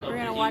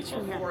watch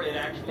from here. Before it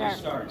actually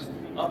starts.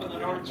 Up in the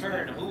north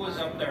turn, who was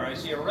up there? I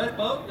see a red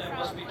boat. That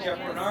must be Jeff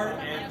Bernard.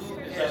 And who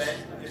is that?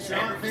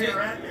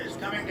 Seafair is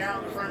coming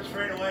down the front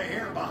straightaway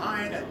here.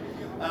 Behind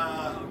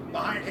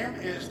him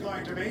is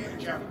going to be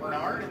Jeff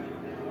Bernard.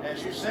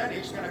 As you said,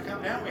 he's going to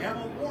come down. We have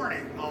a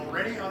warning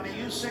already on the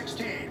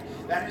U-16.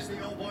 That is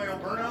the Old Boy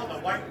Alberto, the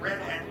white, red,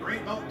 and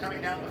green boat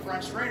coming down the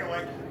front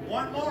straightaway.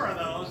 One more of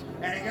those,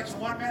 and he gets a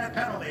 1-minute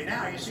penalty.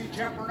 Now you see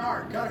Jeff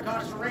Bernard cut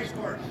across the race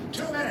course.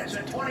 2 minutes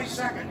and 20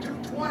 seconds,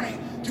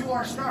 2:20 to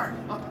our start.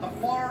 Up at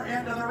the far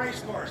end of the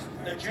race course,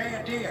 the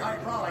J&D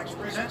Hydraulics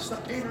presents the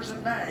Peters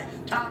and May.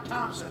 Tom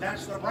Thompson,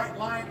 that's the bright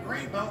line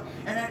green boat.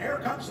 And then here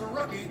comes the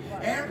rookie,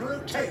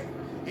 Andrew Tate.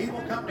 He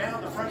will come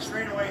down the front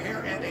straightaway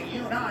here, and the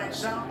U-9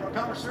 Sound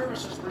Propeller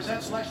Services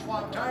presents Les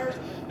Schwab tires.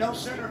 No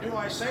sooner do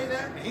I say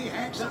that, he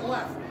hangs it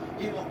left.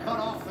 He will cut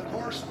off the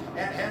course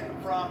and head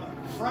from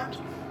front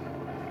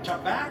to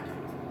back.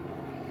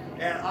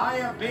 And I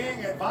am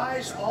being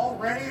advised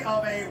already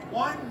of a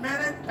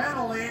 1-minute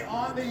penalty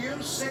on the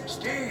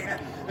U-16.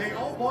 The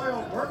Old Boy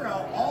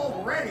Alberto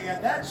already,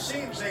 and that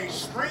seems a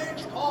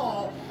strange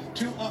call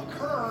to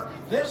occur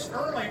this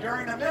early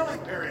during the milling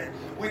period.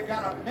 We've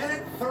got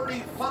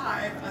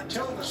 1:35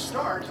 until the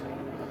start,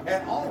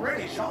 and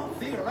already Jean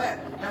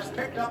Theoret has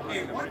picked up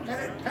a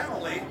 1-minute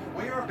penalty.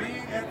 We are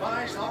being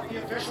advised off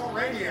the official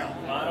radio.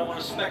 I don't want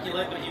to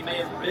speculate, but he may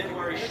have been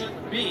where he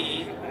shouldn't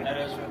be. That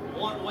is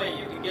one way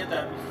you can get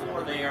that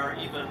before they are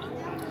even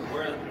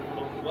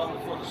well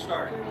before the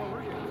start.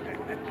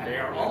 They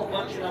are all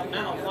bunching up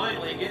now,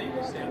 finally getting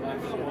to stand by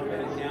for the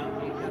 1-minute count.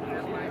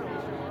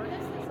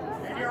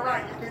 You're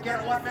right, you could get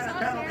a 1-minute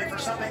penalty for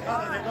something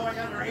other than going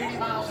under 80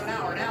 miles an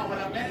hour now with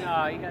a minute.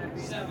 No, you gotta be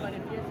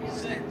 7,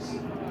 6,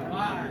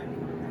 5,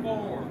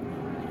 4,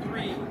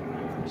 3,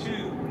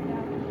 2,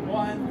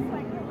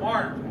 1.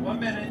 Mark, 1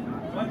 minute,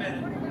 1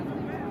 minute.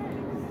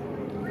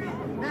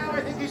 Now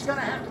I think he's going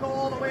to have to go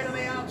all the way to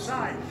the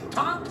outside.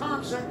 Tom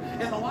Thompson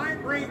in the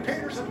lime green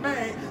Peters and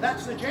May,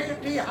 that's the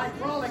J&D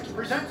Hydraulics,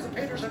 presents the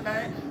Peters and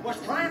May,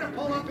 was trying to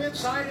pull up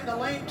inside into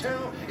lane 2.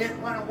 It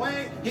went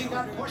away. He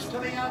got pushed to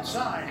the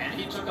outside. And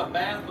he took a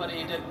bath, but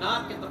he did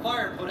not get the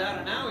fire put out,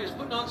 and now he's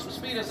putting on some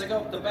speed as they go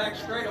up the back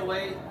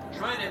straightaway,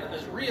 trying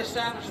to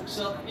reestablish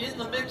himself in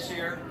the mix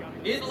here.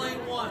 In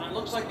lane 1, it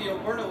looks like the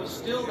Alberto is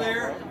still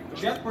there.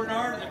 Jeff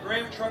Bernard in the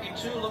Graham Trucking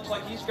 2 looks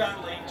like he's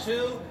got lane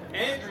 2.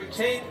 Andrew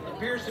Tate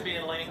appears to be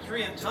in lane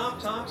 3, and Tom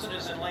Thompson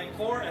is in lane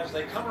 4 as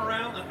they come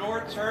around the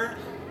north turn.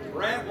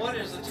 Brad, what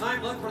is the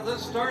time left for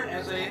this start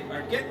as they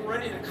are getting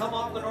ready to come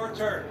off the north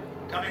turn?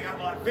 Coming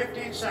up on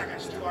 15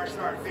 seconds to our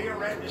start.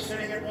 Theoret is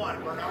sitting at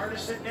 1. Bernard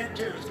is sitting in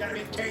 2. It's going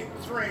to be Tate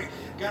in 3.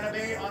 Going to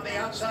be on the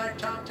outside,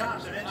 Tom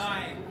Thompson.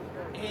 9,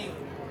 8,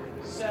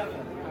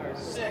 7,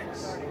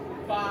 6,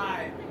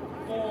 5,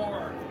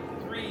 4,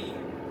 3,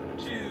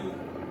 2,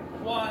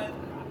 1.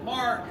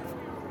 Mark.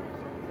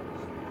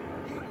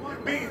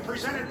 B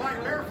presented by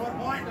Barefoot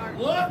Point.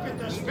 Look at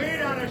the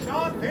speed out of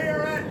Jean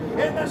Theoret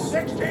in the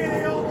 16 of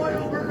the Old Boy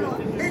Alberto.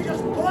 He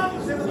just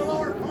blows into the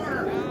lower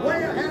corner,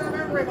 way ahead of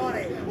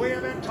everybody. We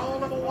have been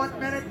told of a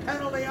 1-minute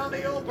penalty on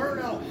the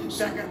Alberto.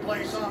 Second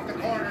place off the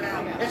corner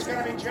now. It's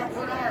going to be Jeff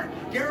Bernard.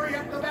 Gary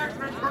up the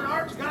backstretch.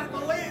 Bernard's got the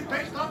lead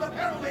based on the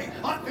penalty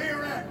on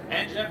Theoret.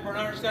 And Jeff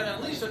Bernard's got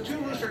at least a 2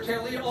 rooster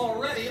tail lead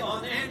already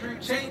on Andrew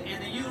Tate in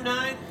the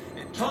U-9,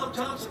 and Tom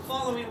Thompson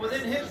following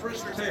within his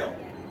rooster tail.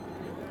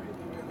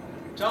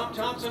 Tom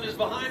Thompson is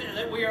behind, and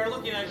then we are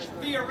looking at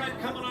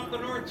Theoret coming off the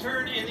north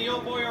turn in the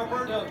Old Boy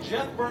Alberto.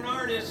 Jeff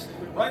Bernard is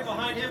right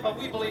behind him, but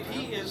we believe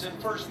he is in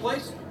first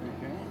place.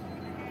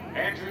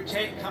 Andrew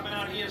Tate coming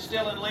out, he is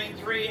still in lane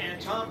 3,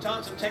 and Tom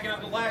Thompson taking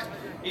up the last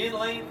in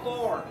lane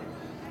 4.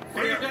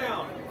 3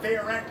 down.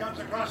 Theoret comes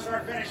across our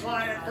finish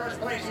line in first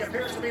place. He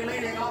appears to be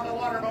leading on the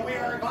water, but we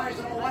are advised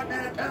of a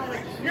 1-minute penalty.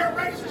 Your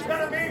race is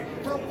going to be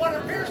for what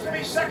appears to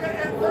be second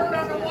and third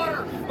on the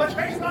water, but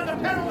based on the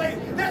penalty,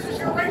 this is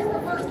your race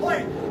for first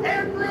place.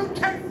 Andrew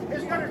Tate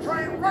is going to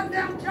try and run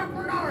down Jeff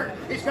Bernard.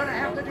 He's going to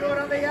have to do it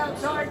on the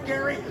outside,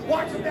 Gary.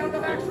 Watch him down the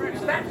backstretch.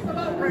 That's the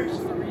boat race.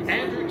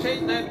 Andrew Tate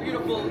in that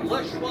beautiful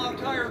Les Schwab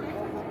tire.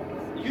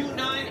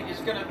 U-9 is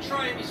going to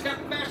try it. He's got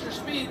faster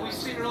speed. We've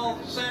seen it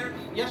all Saturday,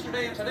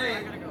 yesterday and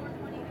today.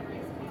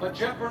 But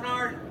Jeff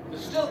Bernard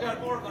has still got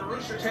more of the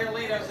rooster tail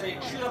lead as they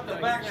shoot up the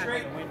back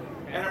straight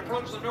and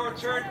approach the north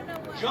turn.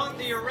 Jean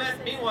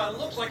Theoret, meanwhile,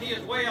 looks like he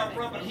is way out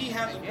front, but he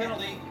has a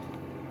penalty.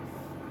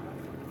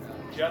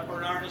 Jeff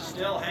Bernard is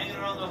still hanging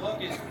on the hook.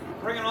 He's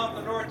bringing off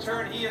the north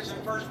turn. He is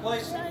in first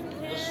place.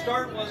 The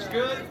start was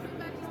good.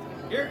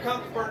 Here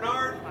comes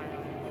Bernard.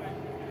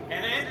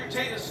 And Andrew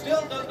Tate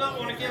still does not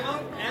want to give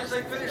up as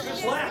they finish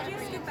this lap.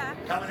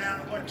 Coming down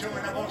to put 2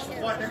 in the books with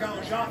 1 to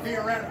go. Jean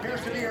Theoret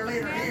appears to be your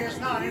leader. He is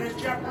not. It is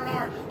Jeff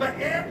Bernard. But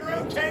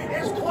Andrew Tate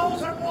is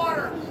closing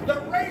water. The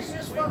race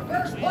is for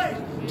first place.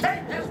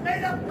 Tate has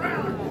made up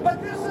ground,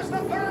 but this is the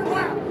 3rd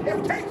lap.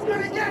 If Tate's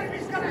going to get him,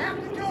 he's going to have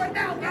to do it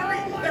now, Gary.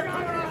 They're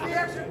coming off the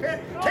exit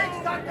pit.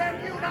 Tate's got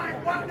that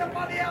U-9 wound up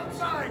on the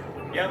outside.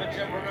 Yeah, but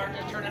Jeff Bernard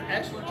just turned an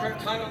excellent turn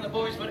tight on the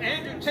boys, but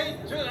Andrew Tate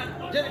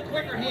did it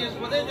quicker. He is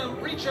within the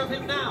reach of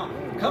him now.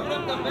 Coming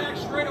up the back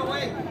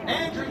straightaway,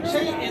 Andrew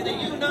Tate in the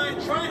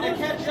U-9 trying to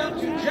catch up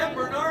to Jeff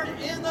Bernard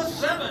in the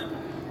 7.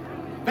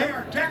 They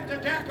are deck to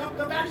deck up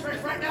the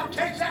backstretch right now.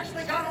 Tate's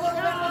actually got a little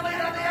bit of a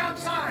lead on the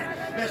outside.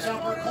 This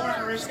upper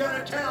corner is going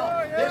to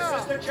tell.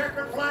 This is the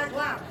checkered flag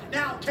lap.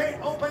 Now Tate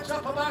opens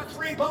up about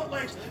 3 boat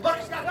lengths, but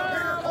he's got the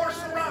bigger course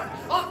to run.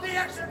 Off the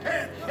exit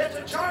pin, it's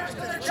a charge to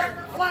the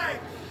checkered flag.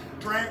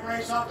 Drag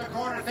race off the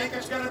corner. Think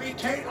it's going to be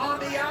Tate on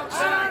the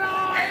outside.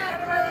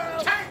 Andrew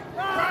Tate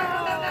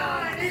driving the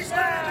 9. He's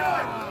going to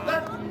do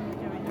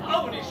it.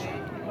 Oh, and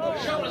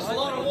he's showing us a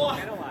lot of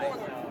water.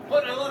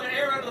 Putting a lot of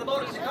air out of the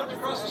boat as he comes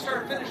across the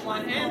start-finish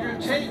line.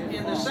 Andrew Tate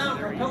in the Sound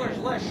Propellers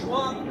Les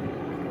Schwab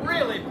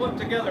really put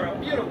together a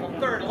beautiful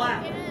third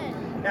lap.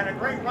 And a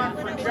great run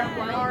for Jeff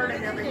Bernard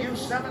in the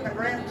U7, the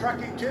Graham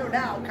Trucking 2.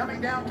 Now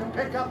coming down to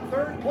pick up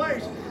 3rd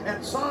place,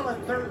 and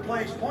solid 3rd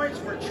place points.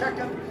 We're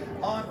checking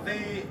on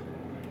the...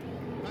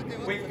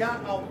 We've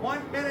got a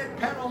 1-minute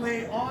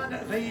penalty on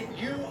the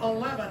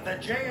U11. The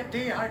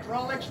J&D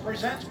Hydraulics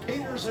presents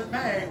Peters and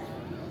May.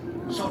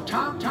 So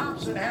Tom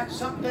Thompson had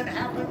something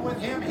happen with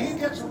him. He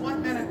gets a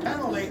 1-minute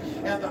penalty,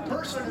 and the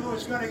person who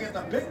is going to get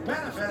the big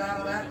benefit out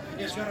of that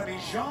is going to be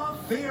Jean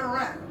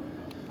Thierret,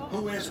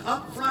 who is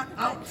out front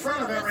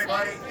of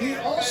everybody. He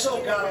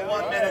also got a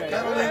 1-minute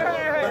penalty,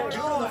 but due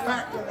to the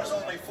fact there was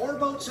only 4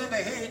 boats in the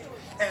heat,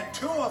 and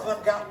 2 of them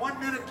got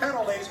 1-minute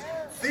penalties,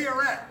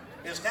 Thierret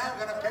is now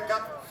going to pick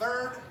up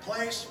 3rd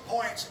place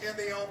points in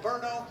the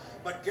Alberto.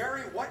 But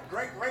Gary, what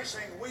great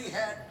racing we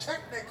had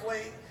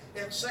technically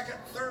in 2nd,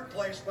 3rd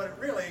place, but it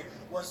really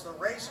was the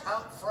race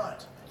out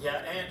front. Yeah,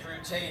 Andrew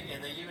Tate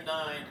in the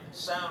U-9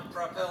 Sound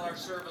Propeller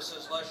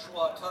Services Les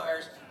Schwab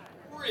tires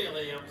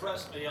really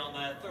impressed me on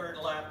that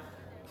 3rd lap.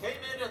 Came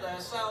into the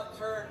south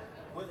turn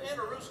within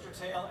a rooster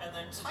tail and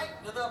then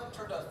tightened it up,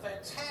 turned a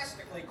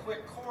fantastically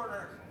quick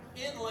corner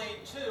in lane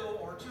 2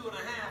 or 2.5,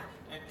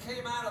 and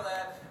came out of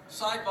that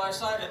side by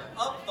side and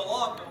up the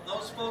log.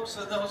 Those folks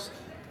in those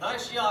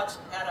nice yachts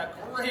had a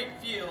great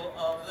view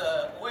of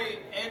the way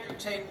Andrew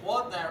Tate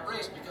won that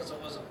race, because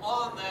it was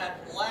on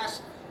that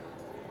last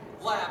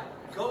lap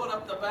going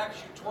up the back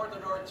chute toward the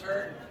north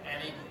turn,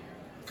 and he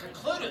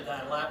concluded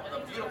that lap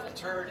with a beautiful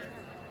turn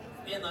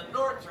in the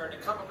north turn to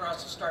come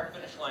across the start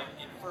finish line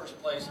in 1st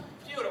place.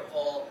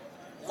 Beautiful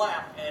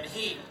lap and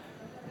heat.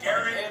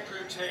 Gary, Andrew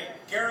Tate.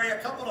 Gary, a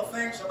couple of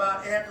things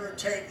about Andrew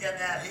Tate in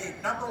that heat.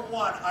 Number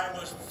 1, I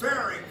was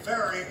very,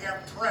 very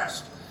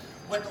impressed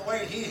with the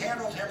way he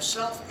handled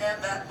himself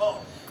and that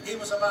boat. He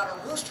was about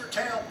a rooster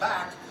tail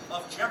back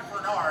of Jeff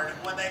Bernard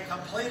when they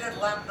completed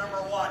lap number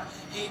 1.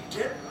 He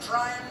didn't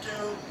try and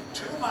do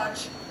too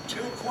much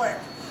too quick.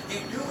 He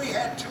knew he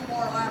had 2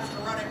 more laps to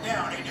run him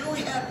down. He knew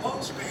he had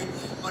boat speed,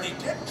 but he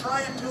didn't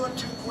try and do it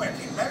too quick.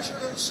 He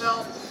measured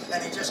himself,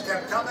 and he just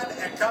kept coming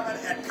and coming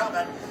and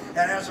coming.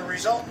 And as a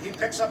result, he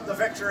picks up the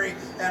victory.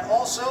 And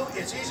also,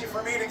 it's easy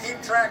for me to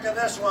keep track of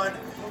this one.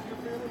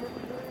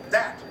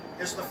 That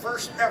is the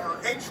first ever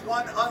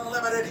H1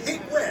 Unlimited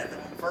heat win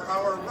for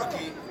our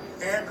rookie,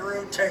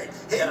 Andrew Tate.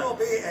 He will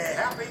be a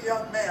happy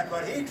young man,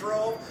 but he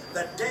drove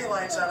the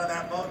daylights out of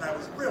that boat, and I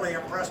was really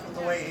impressed with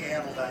the way he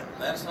handled that.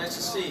 That's nice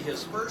to see.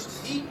 His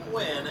first heat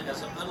win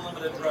as an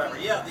unlimited driver.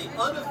 Yeah, the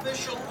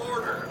unofficial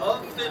order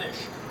of finish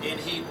in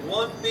Heat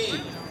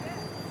 1B.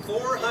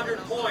 400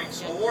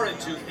 points awarded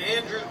to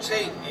Andrew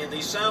Tate in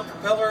the Sound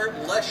Propeller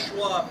Les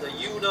Schwab, the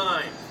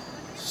U-9.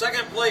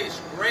 2nd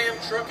place, Graham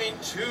Trucking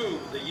 2,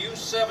 the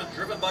U7,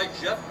 driven by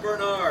Jeff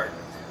Bernard.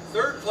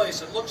 3rd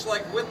place, it looks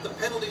like with the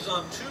penalties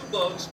on 2 boats,